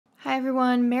Hi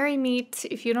everyone, Merry Meet.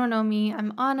 If you don't know me,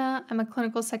 I'm Anna. I'm a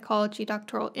clinical psychology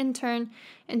doctoral intern,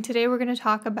 and today we're going to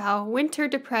talk about winter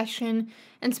depression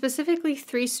and specifically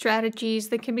 3 strategies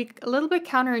that can be a little bit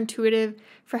counterintuitive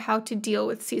for how to deal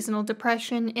with seasonal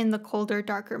depression in the colder,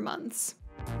 darker months.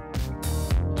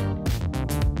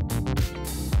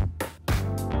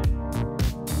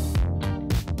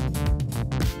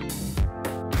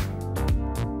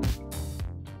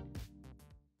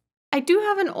 I do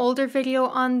have an older video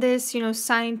on this,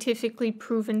 scientifically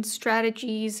proven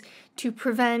strategies to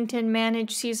prevent and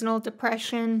manage seasonal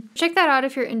depression. Check that out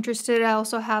if you're interested. I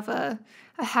also have a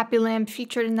happy lamp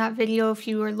featured in that video if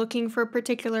you are looking for a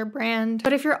particular brand.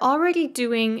 But if you're already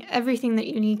doing everything that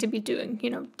you need to be doing,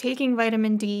 taking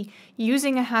vitamin D,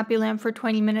 using a happy lamp for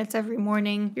 20 minutes every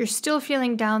morning, you're still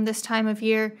feeling down this time of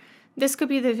year, this could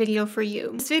be the video for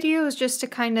you. This video is just to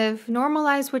kind of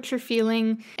normalize what you're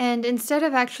feeling, and instead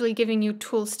of actually giving you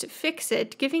tools to fix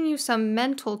it, giving you some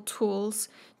mental tools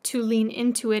to lean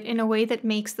into it in a way that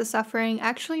makes the suffering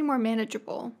actually more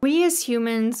manageable. We as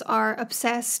humans are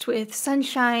obsessed with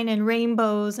sunshine and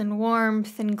rainbows and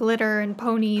warmth and glitter and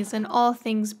ponies and all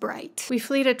things bright. We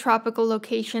flee to tropical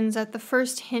locations at the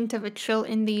first hint of a chill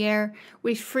in the air.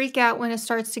 We freak out when it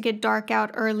starts to get dark out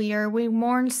earlier. We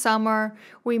mourn summer.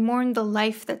 We mourn the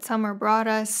life that summer brought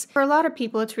us. For a lot of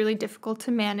people, it's really difficult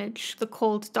to manage the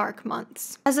cold, dark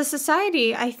months. As a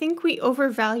society, I think we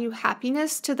overvalue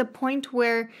happiness to the point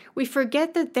where we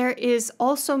forget that there is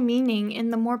also meaning in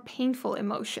the more painful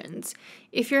emotions.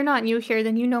 If you're not new here,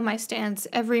 then you know my stance.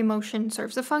 Every emotion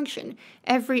serves a function.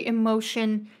 Every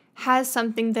emotion has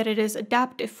something that it is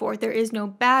adaptive for. There is no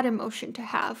bad emotion to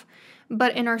have.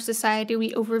 But in our society,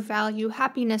 we overvalue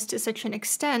happiness to such an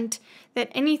extent that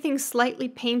anything slightly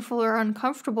painful or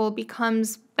uncomfortable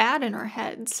becomes bad in our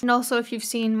heads. And also, if you've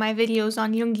seen my videos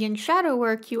on Jungian shadow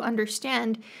work, you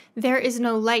understand there is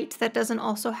no light that doesn't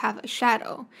also have a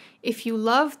shadow. If you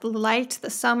love the light, the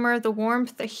summer, the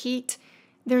warmth, the heat,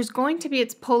 there's going to be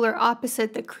its polar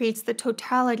opposite that creates the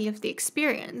totality of the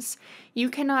experience. You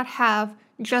cannot have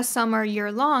just summer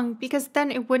year long, because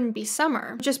then it wouldn't be summer.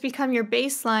 It would just become your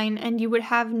baseline and you would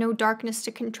have no darkness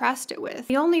to contrast it with.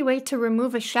 The only way to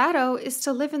remove a shadow is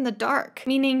to live in the dark,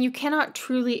 meaning you cannot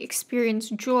truly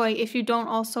experience joy if you don't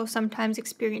also sometimes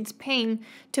experience pain,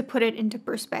 to put it into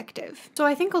perspective. So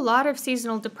I think a lot of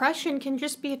seasonal depression can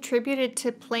just be attributed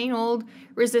to plain old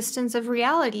resistance of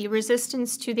reality,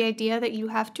 resistance to the idea that you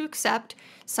have to accept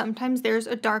sometimes there's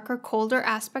a darker, colder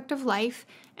aspect of life,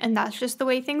 and that's just the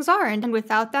way things are. And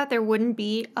without that, there wouldn't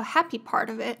be a happy part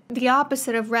of it. The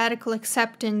opposite of radical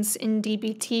acceptance in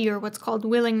DBT, or what's called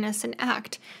willingness and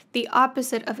ACT. The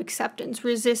opposite of acceptance,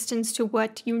 resistance to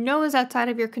what you know is outside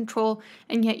of your control,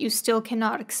 and yet you still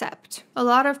cannot accept. A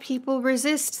lot of people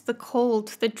resist the cold,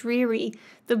 the dreary,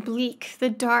 the bleak, the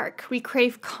dark. We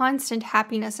crave constant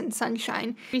happiness and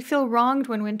sunshine. We feel wronged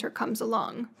when winter comes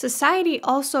along. Society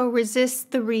also resists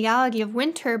the reality of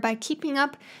winter by keeping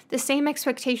up the same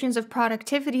expectations of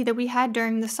productivity that we had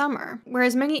during the summer.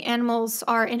 Whereas many animals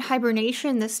are in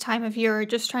hibernation this time of year, or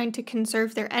just trying to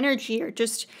conserve their energy, or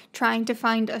just trying to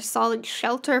find a solid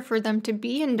shelter for them to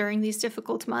be in during these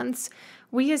difficult months,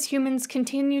 we as humans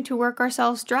continue to work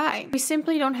ourselves dry. We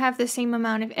simply don't have the same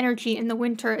amount of energy in the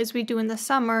winter as we do in the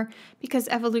summer, because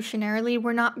evolutionarily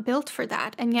we're not built for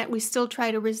that, and yet we still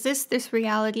try to resist this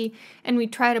reality and we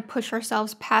try to push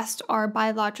ourselves past our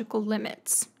biological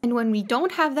limits. And when we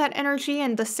don't have that energy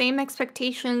and the same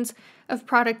expectations of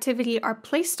productivity are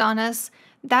placed on us,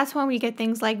 that's when we get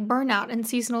things like burnout and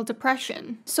seasonal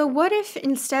depression. So what if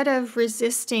instead of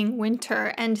resisting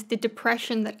winter and the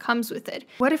depression that comes with it,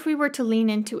 what if we were to lean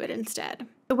into it instead?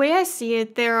 The way I see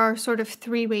it, there are sort of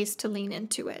 3 ways to lean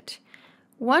into it.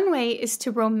 One way is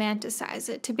to romanticize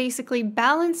it, to basically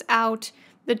balance out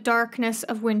the darkness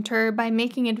of winter by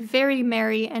making it very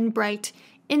merry and bright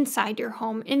inside your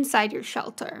home, inside your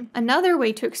shelter. Another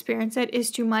way to experience it is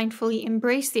to mindfully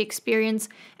embrace the experience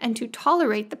and to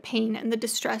tolerate the pain and the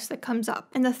distress that comes up.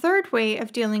 And the third way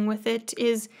of dealing with it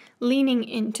is leaning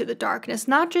into the darkness,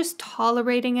 not just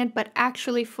tolerating it, but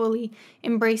actually fully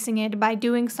embracing it by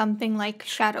doing something like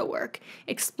shadow work,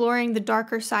 exploring the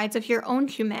darker sides of your own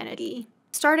humanity.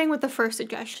 Starting with the first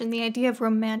suggestion, the idea of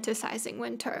romanticizing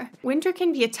winter. Winter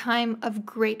can be a time of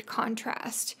great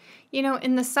contrast.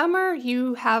 In the summer,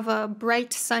 you have a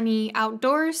bright, sunny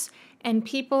outdoors, and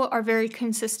people are very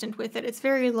consistent with it. It's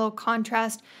very low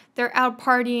contrast. They're out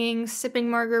partying, sipping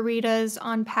margaritas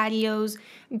on patios,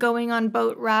 going on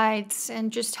boat rides,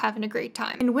 and just having a great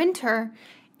time. In winter,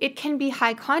 it can be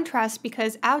high contrast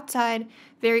because outside,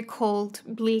 very cold,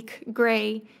 bleak,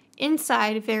 gray,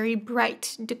 inside, very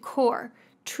bright decor,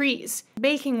 trees,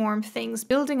 baking warm things,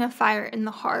 building a fire in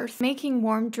the hearth, making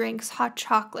warm drinks, hot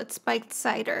chocolate, spiked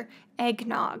cider,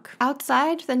 eggnog.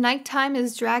 Outside, the nighttime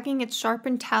is dragging its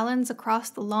sharpened talons across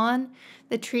the lawn.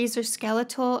 The trees are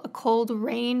skeletal, a cold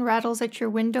rain rattles at your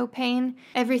window pane.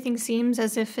 Everything seems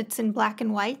as if it's in black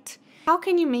and white. How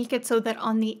can you make it so that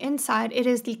on the inside it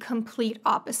is the complete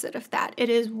opposite of that? It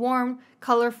is warm,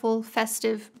 colorful,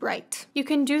 festive, bright. You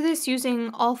can do this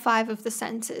using all 5 of the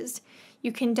senses.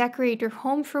 You can decorate your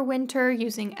home for winter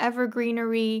using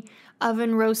evergreenery,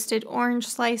 oven-roasted orange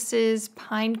slices,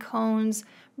 pine cones,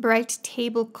 bright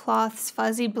tablecloths,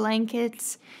 fuzzy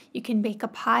blankets. You can bake a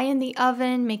pie in the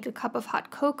oven, make a cup of hot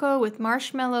cocoa with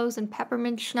marshmallows and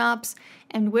peppermint schnapps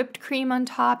and whipped cream on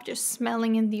top, just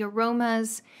smelling in the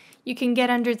aromas. You can get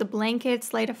under the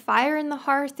blankets, light a fire in the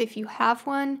hearth if you have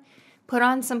one, put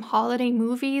on some holiday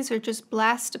movies, or just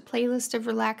blast a playlist of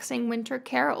relaxing winter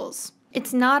carols.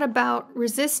 It's not about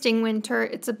resisting winter,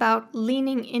 it's about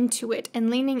leaning into it and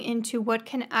leaning into what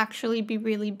can actually be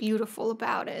really beautiful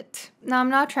about it. Now, I'm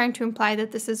not trying to imply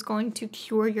that this is going to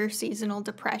cure your seasonal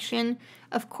depression.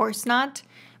 Of course not.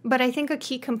 But I think a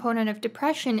key component of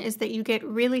depression is that you get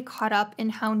really caught up in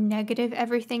how negative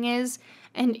everything is.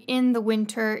 And in the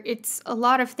winter, it's a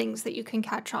lot of things that you can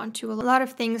catch on to, a lot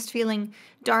of things feeling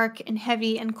dark and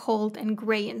heavy and cold and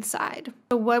gray inside.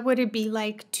 So what would it be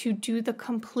like to do the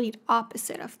complete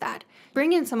opposite of that?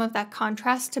 Bring in some of that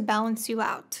contrast to balance you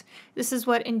out. This is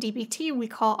what in DBT we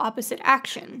call opposite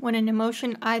action, when an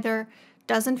emotion either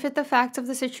doesn't fit the facts of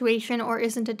the situation or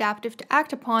isn't adaptive to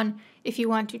act upon. If you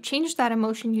want to change that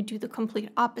emotion, you do the complete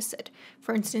opposite.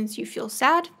 For instance, you feel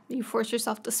sad, you force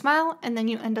yourself to smile, and then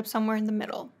you end up somewhere in the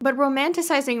middle. But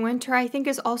romanticizing winter, I think,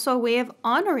 is also a way of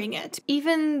honoring it.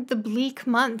 Even the bleak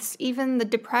months, even the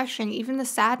depression, even the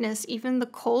sadness, even the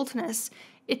coldness,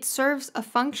 it serves a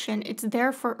function, it's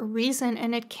there for a reason,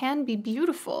 and it can be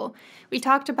beautiful. We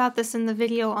talked about this in the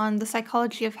video on the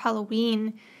psychology of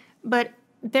Halloween, but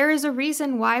there is a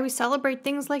reason why we celebrate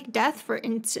things like death, for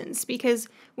instance, because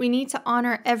we need to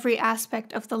honor every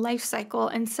aspect of the life cycle,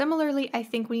 and similarly, I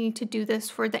think we need to do this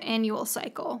for the annual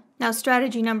cycle. Now,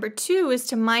 strategy number 2 is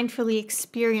to mindfully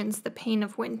experience the pain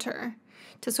of winter,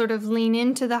 to sort of lean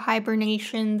into the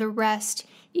hibernation, the rest,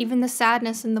 even the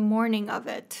sadness in the morning of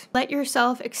it. Let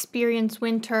yourself experience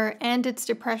winter and its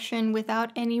depression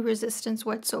without any resistance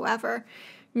whatsoever.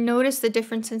 Notice the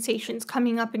different sensations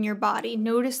coming up in your body.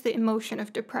 Notice the emotion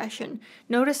of depression.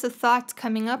 Notice the thoughts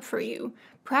coming up for you.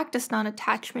 Practice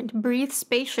non-attachment. Breathe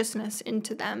spaciousness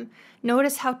into them.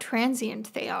 Notice how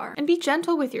transient they are. And be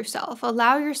gentle with yourself.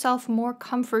 Allow yourself more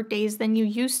comfort days than you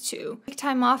used to. Take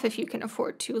time off if you can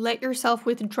afford to. Let yourself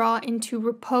withdraw into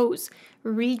repose.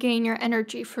 Regain your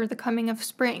energy for the coming of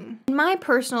spring. In my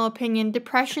personal opinion,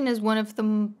 depression is one of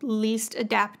the least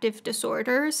adaptive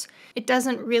disorders. It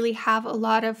doesn't really have a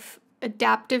lot of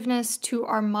adaptiveness to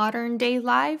our modern day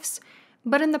lives.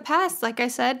 But in the past, like I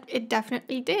said, it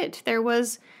definitely did. There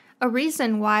was a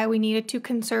reason why we needed to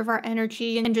conserve our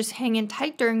energy and just hang in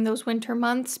tight during those winter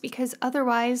months, because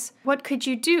otherwise, what could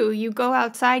you do? You go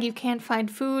outside, you can't find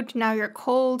food, now you're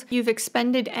cold, you've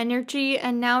expended energy,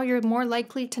 and now you're more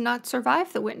likely to not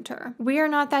survive the winter. We are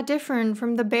not that different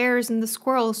from the bears and the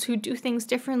squirrels who do things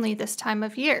differently this time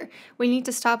of year. We need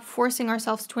to stop forcing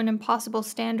ourselves to an impossible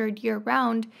standard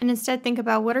year-round, and instead think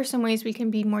about what are some ways we can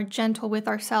be more gentle with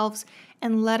ourselves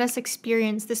and let us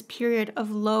experience this period of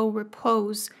low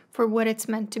repose for what it's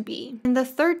meant to be. And the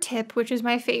third tip, which is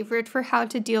my favorite for how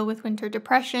to deal with winter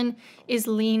depression, is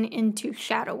lean into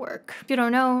shadow work. If you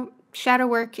don't know, shadow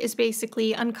work is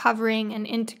basically uncovering and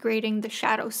integrating the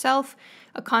shadow self,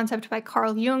 a concept by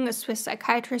Carl Jung, a Swiss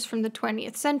psychiatrist from the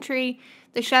 20th century.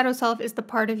 The shadow self is the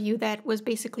part of you that was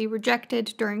basically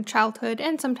rejected during childhood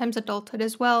and sometimes adulthood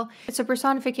as well. It's a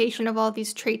personification of all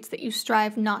these traits that you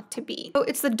strive not to be. So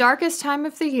it's the darkest time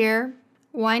of the year.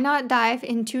 Why not dive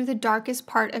into the darkest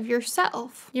part of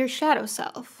yourself, your shadow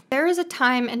self? There is a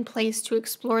time and place to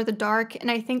explore the dark, and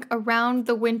I think around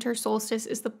the winter solstice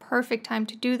is the perfect time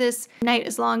to do this. Night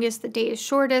is longest, the day is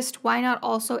shortest. Why not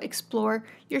also explore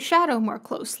your shadow more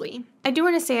closely? I do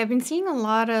want to say I've been seeing a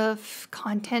lot of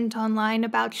content online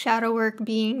about shadow work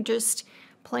being just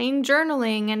plain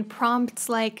journaling and prompts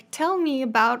like, tell me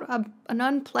about an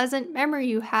unpleasant memory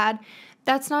you had.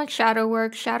 That's not shadow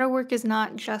work. Shadow work is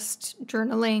not just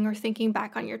journaling or thinking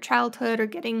back on your childhood or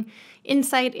getting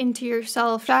insight into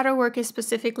yourself. Shadow work is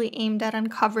specifically aimed at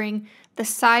uncovering the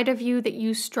side of you that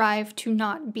you strive to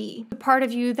not be. The part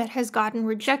of you that has gotten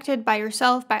rejected by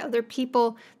yourself, by other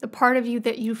people, the part of you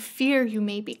that you fear you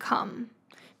may become.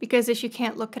 because if you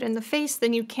can't look it in the face,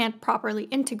 then you can't properly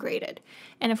integrate it.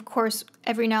 And of course,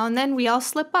 every now and then we all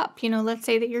slip up. Let's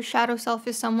say that your shadow self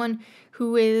is someone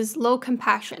who is low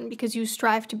compassion because you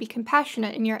strive to be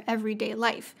compassionate in your everyday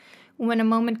life. When a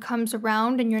moment comes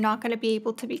around and you're not going to be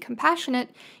able to be compassionate,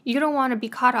 you don't want to be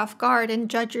caught off guard and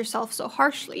judge yourself so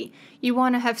harshly. You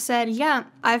want to have said, yeah,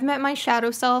 I've met my shadow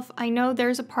self. I know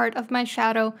there's a part of my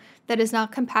shadow that is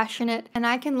not compassionate, and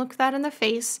I can look that in the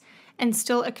face and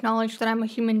still acknowledge that I'm a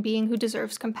human being who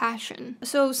deserves compassion.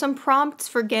 So some prompts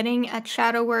for getting at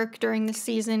shadow work during the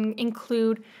season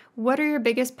include: what are your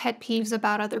biggest pet peeves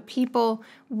about other people?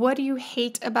 What do you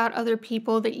hate about other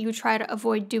people that you try to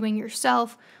avoid doing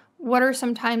yourself? What are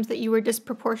some times that you were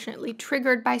disproportionately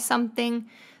triggered by something?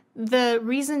 The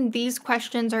reason these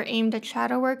questions are aimed at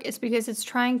shadow work is because it's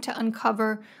trying to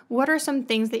uncover what are some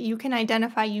things that you can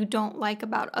identify you don't like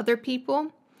about other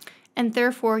people, and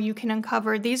therefore you can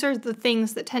uncover these are the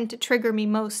things that tend to trigger me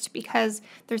most because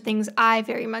they're things I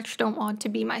very much don't want to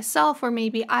be myself, or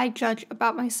maybe I judge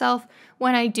about myself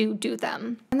when I do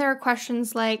them. And there are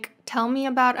questions like, tell me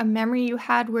about a memory you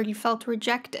had where you felt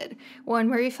rejected, one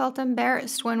where you felt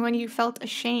embarrassed, one when you felt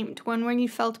ashamed, one when you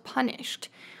felt punished.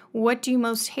 What do you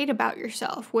most hate about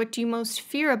yourself? What do you most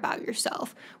fear about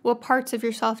yourself? What parts of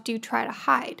yourself do you try to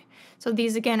hide? So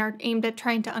these again are aimed at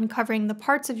trying to uncovering the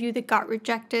parts of you that got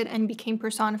rejected and became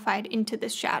personified into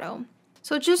this shadow.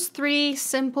 So just 3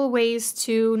 simple ways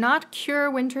to not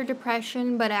cure winter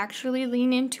depression, but actually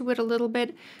lean into it a little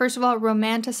bit. First of all,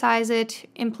 romanticize it,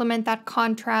 implement that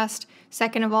contrast.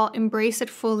 Second of all, embrace it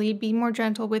fully, be more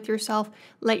gentle with yourself,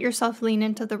 let yourself lean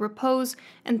into the repose.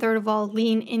 And third of all,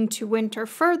 lean into winter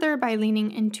further by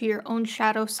leaning into your own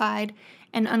shadow side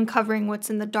and uncovering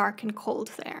what's in the dark and cold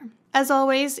there. As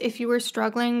always, if you are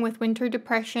struggling with winter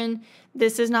depression,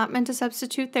 this is not meant to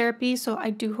substitute therapy, so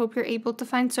I do hope you're able to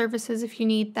find services if you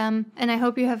need them. And I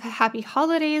hope you have happy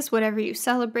holidays, whatever you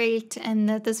celebrate, and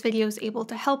that this video is able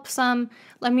to help some.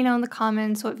 Let me know in the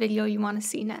comments what video you want to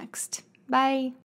see next. Bye!